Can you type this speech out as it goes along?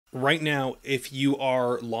Right now, if you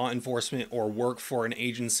are law enforcement or work for an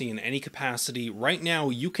agency in any capacity, right now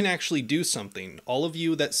you can actually do something. All of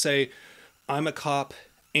you that say, I'm a cop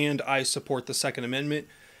and I support the Second Amendment,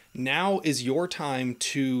 now is your time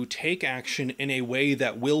to take action in a way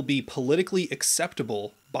that will be politically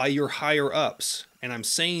acceptable by your higher ups. And I'm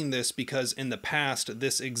saying this because in the past,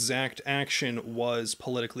 this exact action was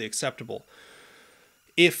politically acceptable.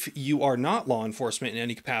 If you are not law enforcement in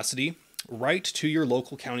any capacity, write to your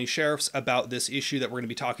local county sheriffs about this issue that we're going to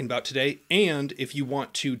be talking about today. And if you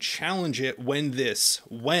want to challenge it when this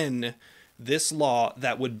law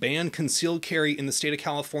that would ban concealed carry in the state of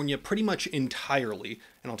California pretty much entirely,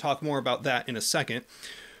 and I'll talk more about that in a second,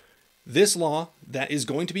 this law that is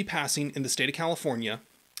going to be passing in the state of California,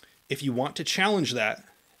 if you want to challenge that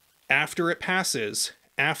after it passes,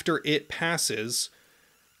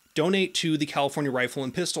 donate to the California Rifle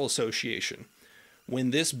and Pistol Association.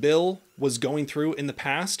 When this bill was going through in the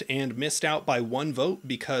past and missed out by one vote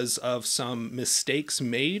because of some mistakes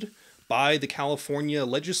made by the California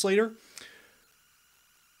legislator,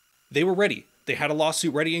 they were ready. They had a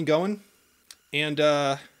lawsuit ready and going, and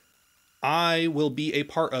I will be a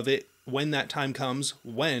part of it when that time comes,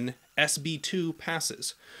 when SB2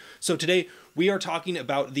 passes. So today we are talking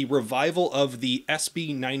about the revival of the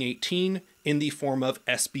SB918 in the form of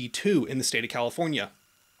SB2 in the state of California.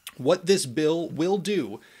 What this bill will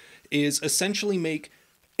do is essentially make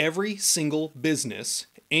every single business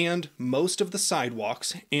and most of the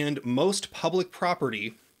sidewalks and most public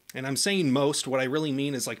property, and I'm saying most, what I really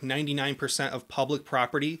mean is like 99% of public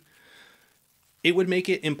property, it would make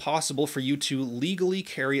it impossible for you to legally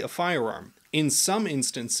carry a firearm. In some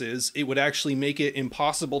instances, it would actually make it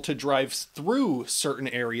impossible to drive through certain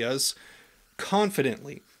areas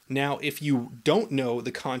confidently. Now, if you don't know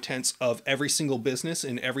the contents of every single business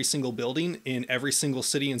in every single building in every single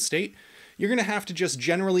city and state, you're going to have to just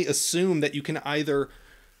generally assume that you can either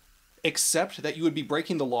accept that you would be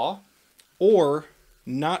breaking the law or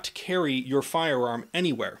not carry your firearm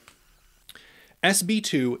anywhere.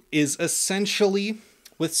 SB2 is essentially,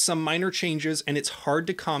 with some minor changes, and it's hard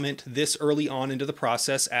to comment this early on into the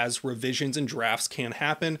process as revisions and drafts can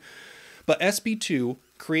happen, but SB2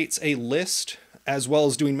 creates a list, as well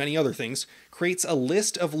as doing many other things, creates a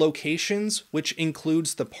list of locations which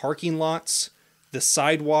includes the parking lots, the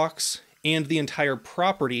sidewalks, and the entire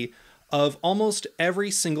property of almost every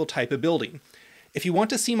single type of building. If you want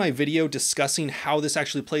to see my video discussing how this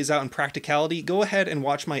actually plays out in practicality, go ahead and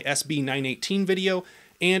watch my SB918 video.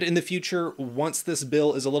 And in the future, once this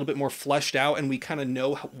bill is a little bit more fleshed out and we kind of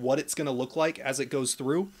know what it's going to look like as it goes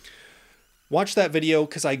through, watch that video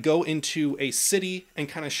because I go into a city and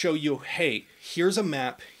kind of show you, hey, here's a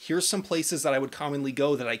map, here's some places that I would commonly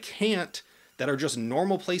go that I can't, that are just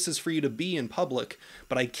normal places for you to be in public,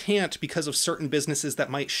 but I can't because of certain businesses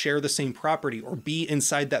that might share the same property or be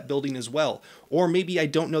inside that building as well. Or maybe I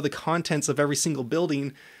don't know the contents of every single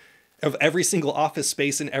building, of every single office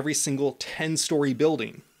space in every single 10-story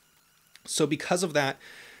building. So because of that,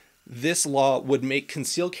 this law would make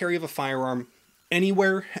concealed carry of a firearm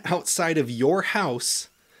anywhere outside of your house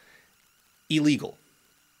illegal.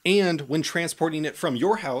 And when transporting it from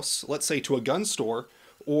your house, let's say to a gun store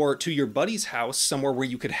or to your buddy's house, somewhere where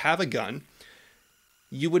you could have a gun,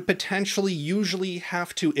 you would potentially usually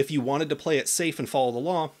have to, if you wanted to play it safe and follow the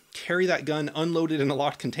law, carry that gun unloaded in a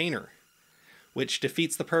locked container, which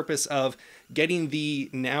defeats the purpose of getting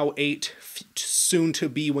the now 8, soon to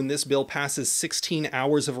be when this bill passes, 16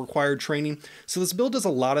 hours of required training. So this bill does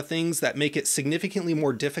a lot of things that make it significantly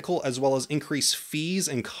more difficult, as well as increase fees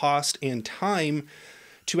and cost and time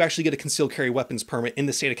to actually get a concealed carry weapons permit in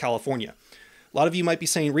the state of California. A lot of you might be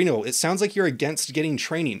saying, Reno, it sounds like you're against getting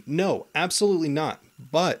training. No, absolutely not.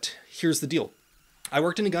 But here's the deal. I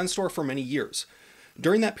worked in a gun store for many years.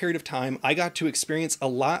 During that period of time, I got to experience a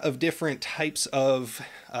lot of different types of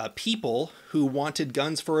people who wanted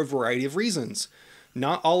guns for a variety of reasons.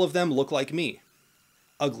 Not all of them look like me.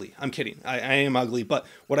 Ugly. I'm kidding. I am ugly. But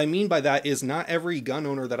what I mean by that is not every gun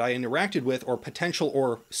owner that I interacted with, or potential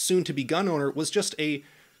or soon to be gun owner, was just a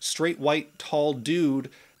straight white tall dude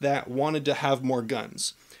that wanted to have more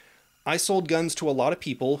guns. I sold guns to a lot of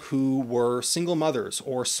people who were single mothers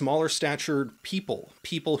or smaller statured people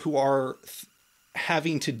who are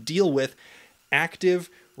having to deal with active,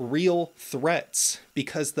 real threats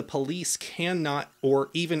because the police cannot, or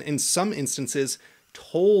even in some instances,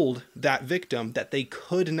 told that victim that they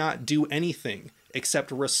could not do anything except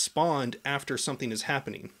respond after something is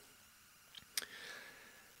happening.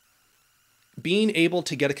 Being able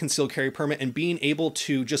to get a concealed carry permit and being able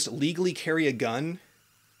to just legally carry a gun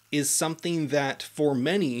is something that for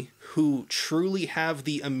many who truly have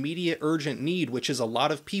the immediate urgent need, which is a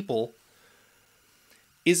lot of people,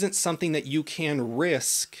 isn't something that you can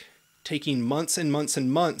risk taking months and months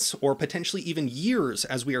and months, or potentially even years,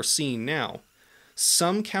 as we are seeing now.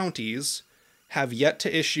 Some counties have yet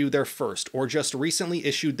to issue their first, or just recently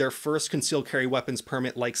issued their first concealed carry weapons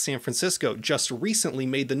permit, like San Francisco just recently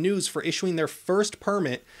made the news for issuing their first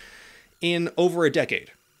permit in over a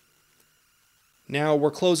decade. Now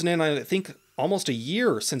we're closing in on, I think, almost a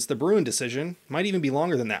year since the Bruin decision. Might even be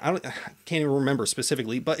longer than that. I can't even remember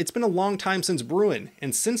specifically, but it's been a long time since Bruin.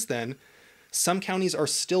 And since then, some counties are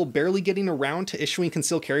still barely getting around to issuing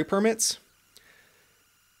concealed carry permits.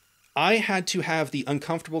 I had to have the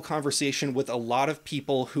uncomfortable conversation with a lot of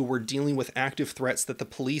people who were dealing with active threats that the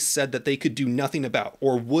police said that they could do nothing about,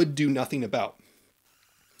 or would do nothing about.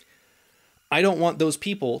 I don't want those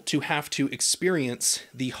people to have to experience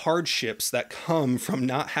the hardships that come from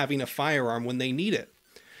not having a firearm when they need it.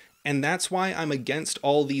 And that's why I'm against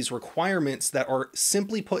all these requirements that are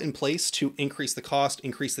simply put in place to increase the cost,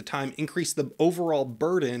 increase the time, increase the overall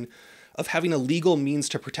burden of having a legal means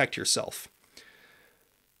to protect yourself.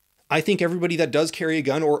 I think everybody that does carry a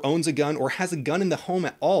gun, or owns a gun, or has a gun in the home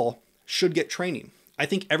at all should get training. I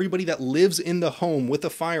think everybody that lives in the home with a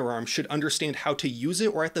firearm should understand how to use it,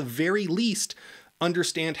 or at the very least,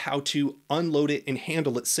 understand how to unload it and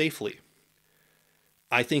handle it safely.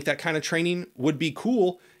 I think that kind of training would be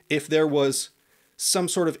cool if there was some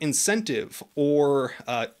sort of incentive or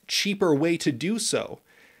a cheaper way to do so.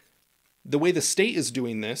 The way the state is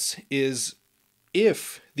doing this is,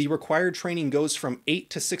 if the required training goes from 8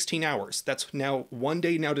 to 16 hours, that's now 1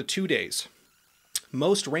 day now to 2 days.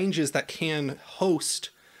 Most ranges that can host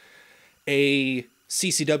a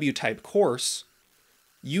CCW type course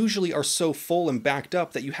usually are so full and backed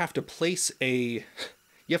up that you have to place a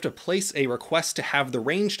request to have the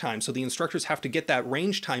range time. So the instructors have to get that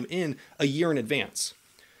range time in a year in advance,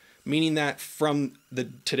 meaning that from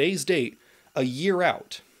today's date, a year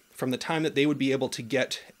out from the time that they would be able to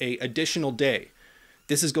get an additional day,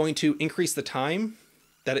 this is going to increase the time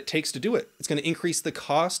that it takes to do it. It's going to increase the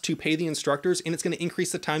cost to pay the instructors, and it's going to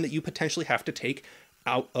increase the time that you potentially have to take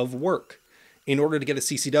out of work in order to get a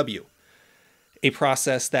CCW, a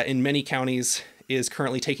process that in many counties is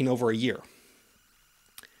currently taking over a year.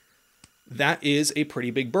 That is a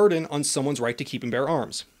pretty big burden on someone's right to keep and bear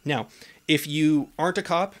arms. Now, if you aren't a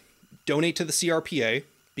cop, donate to the CRPA,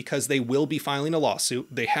 because they will be filing a lawsuit.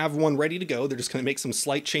 They have one ready to go. They're just going to make some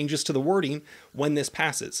slight changes to the wording when this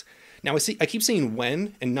passes. Now, I keep saying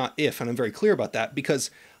when and not if, and I'm very clear about that, because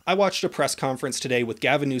I watched a press conference today with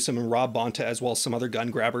Gavin Newsom and Rob Bonta, as well as some other gun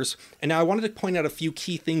grabbers, and now I wanted to point out a few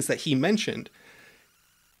key things that he mentioned.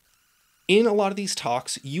 In a lot of these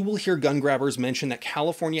talks, you will hear gun grabbers mention that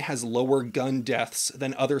California has lower gun deaths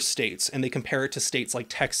than other states, and they compare it to states like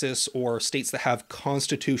Texas or states that have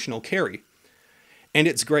constitutional carry. And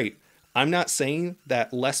it's great. I'm not saying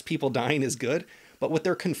that less people dying is good, but what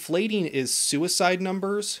they're conflating is suicide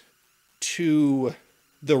numbers to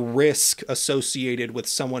the risk associated with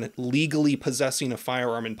someone legally possessing a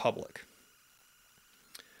firearm in public.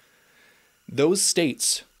 Those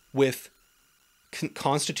states with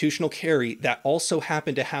constitutional carry that also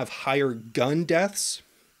happen to have higher gun deaths,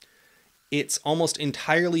 it's almost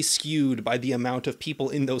entirely skewed by the amount of people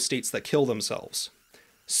in those states that kill themselves.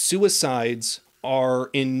 Suicides are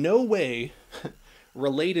in no way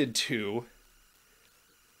related to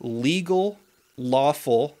legal,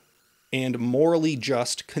 lawful, and morally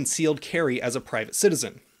just concealed carry as a private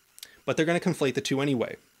citizen. But they're going to conflate the two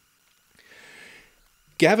anyway.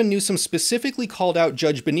 Gavin Newsom specifically called out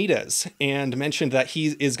Judge Benitez and mentioned that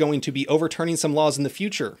he is going to be overturning some laws in the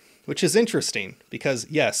future, which is interesting because,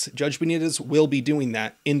 yes, Judge Benitez will be doing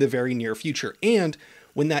that in the very near future. And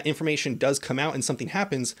when that information does come out and something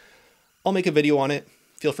happens, I'll make a video on it.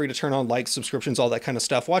 Feel free to turn on likes, subscriptions, all that kind of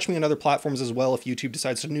stuff. Watch me on other platforms as well if YouTube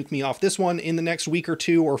decides to nuke me off this one in the next week or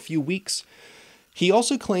two or a few weeks. He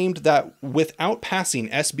also claimed that without passing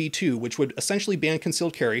SB2, which would essentially ban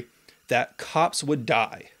concealed carry, that cops would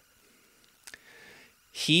die.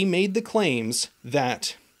 He made the claims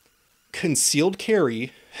that concealed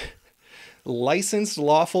carry, licensed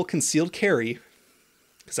lawful concealed carry,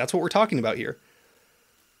 because that's what we're talking about here,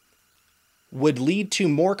 would lead to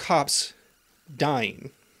more cops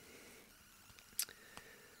dying.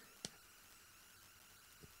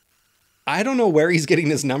 I don't know where he's getting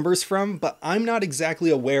his numbers from, but I'm not exactly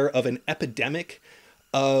aware of an epidemic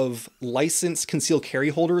of licensed concealed carry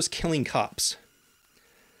holders killing cops.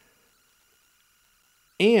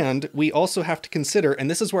 And we also have to consider, and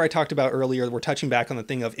this is where I talked about earlier, we're touching back on the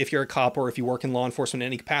thing of if you're a cop or if you work in law enforcement in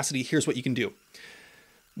any capacity, here's what you can do.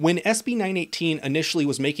 When SB918 initially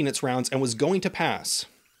was making its rounds and was going to pass,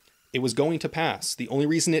 it was going to pass. The only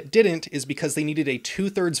reason it didn't is because they needed a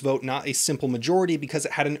 2/3 vote, not a simple majority, because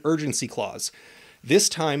it had an urgency clause. This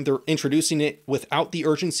time, they're introducing it without the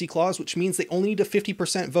urgency clause, which means they only need a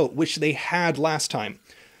 50% vote, which they had last time.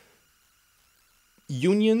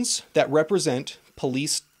 Unions that represent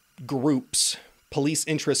police groups, police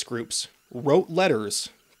interest groups, wrote letters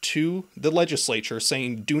to the legislature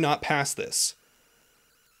saying, do not pass this.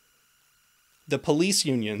 The police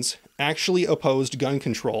unions actually opposed gun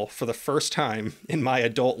control for the first time in my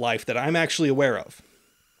adult life that I'm actually aware of.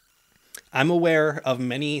 I'm aware of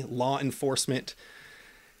many law enforcement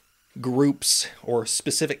groups or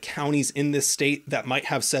specific counties in this state that might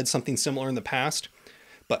have said something similar in the past,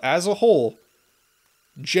 but as a whole,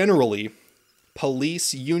 generally,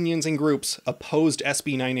 police unions and groups opposed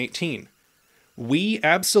SB918. We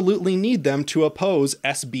absolutely need them to oppose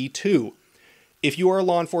SB2. If you are a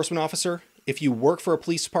law enforcement officer, if you work for a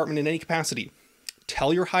police department in any capacity,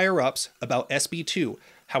 tell your higher-ups about SB2,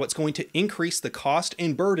 how it's going to increase the cost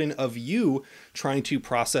and burden of you trying to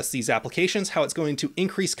process these applications, how it's going to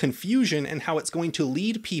increase confusion, and how it's going to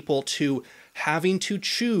lead people to having to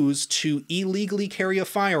choose to illegally carry a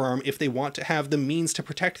firearm if they want to have the means to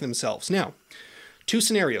protect themselves. Now, two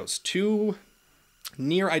scenarios, two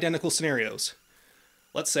near identical scenarios.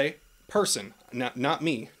 Let's say person, not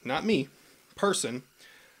me, person,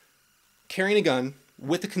 carrying a gun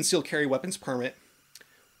with a concealed carry weapons permit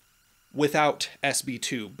without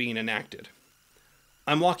SB2 being enacted.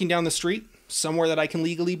 I'm walking down the street, somewhere that I can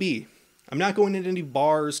legally be. I'm not going into any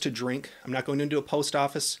bars to drink. I'm not going into a post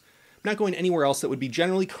office. I'm not going anywhere else that would be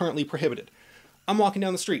generally currently prohibited. I'm walking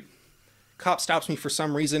down the street. Cop stops me for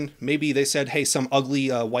some reason. Maybe they said, hey, some ugly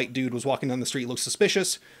white dude was walking down the street, looks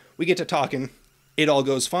suspicious. We get to talking. It all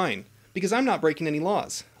goes fine because I'm not breaking any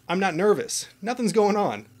laws. I'm not nervous. Nothing's going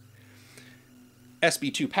on.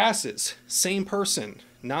 SB2 passes. Same person.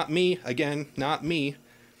 Not me. Again, not me.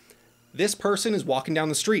 This person is walking down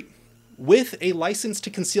the street with a license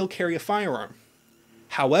to conceal carry a firearm.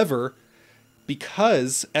 However,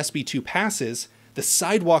 because SB2 passes, the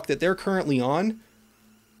sidewalk that they're currently on,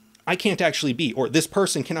 I can't actually be, or this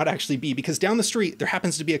person cannot actually be, because down the street there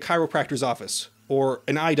happens to be a chiropractor's office or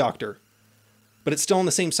an eye doctor, but it's still on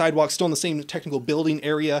the same sidewalk, still in the same technical building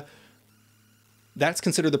area. That's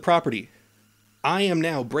considered the property. I am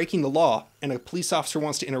now breaking the law and a police officer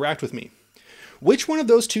wants to interact with me. Which one of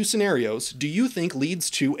those two scenarios do you think leads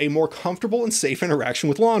to a more comfortable and safe interaction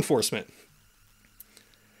with law enforcement?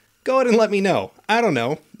 Go ahead and let me know. I don't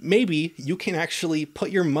know. Maybe you can actually put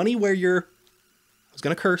your money where your, I was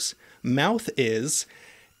going to curse, mouth is,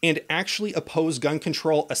 and actually oppose gun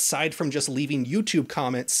control aside from just leaving YouTube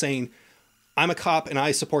comments saying, I'm a cop and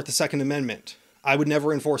I support the Second Amendment. I would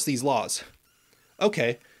never enforce these laws.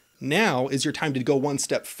 Okay. Now is your time to go one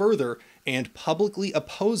step further and publicly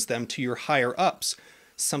oppose them to your higher ups,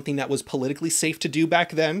 something that was politically safe to do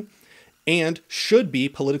back then and should be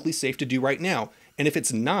politically safe to do right now. And if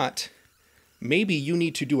it's not, maybe you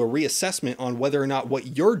need to do a reassessment on whether or not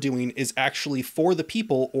what you're doing is actually for the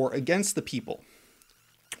people or against the people.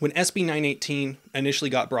 When SB918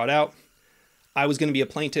 initially got brought out, I was going to be a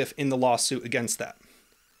plaintiff in the lawsuit against that.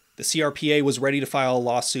 The CRPA was ready to file a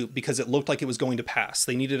lawsuit because it looked like it was going to pass.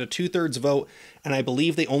 They needed a 2/3 vote, and I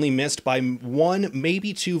believe they only missed by 1,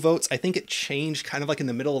 maybe 2 votes. I think it changed kind of like in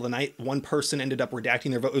the middle of the night. One person ended up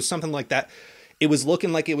redacting their vote. It was something like that. It was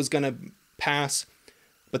looking like it was going to pass,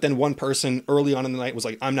 but then one person early on in the night was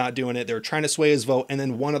like, I'm not doing it. They were trying to sway his vote, and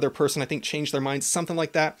then one other person, I think, changed their mind, something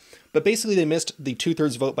like that. But basically, they missed the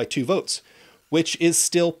 2/3 vote by 2 votes. Which is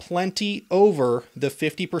still plenty over the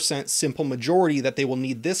 50% simple majority that they will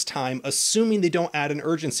need this time, assuming they don't add an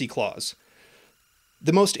urgency clause.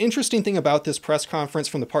 The most interesting thing about this press conference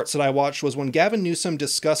from the parts that I watched was when Gavin Newsom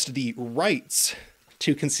discussed the rights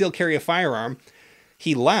to conceal carry a firearm,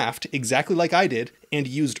 he laughed exactly like I did and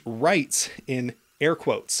used rights in air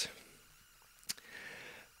quotes.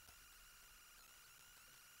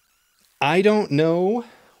 I don't know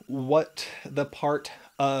what the part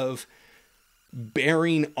of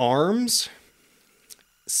bearing arms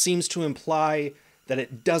seems to imply that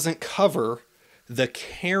it doesn't cover the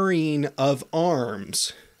carrying of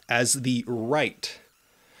arms as the right.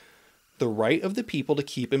 The right of the people to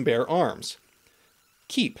keep and bear arms.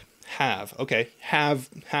 Keep, have, okay, have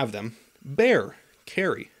them. Bear,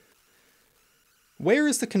 carry. Where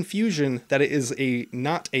is the confusion that it is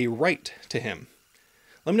not a right to him?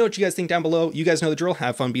 Let me know what you guys think down below. You guys know the drill.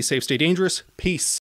 Have fun, be safe, stay dangerous. Peace.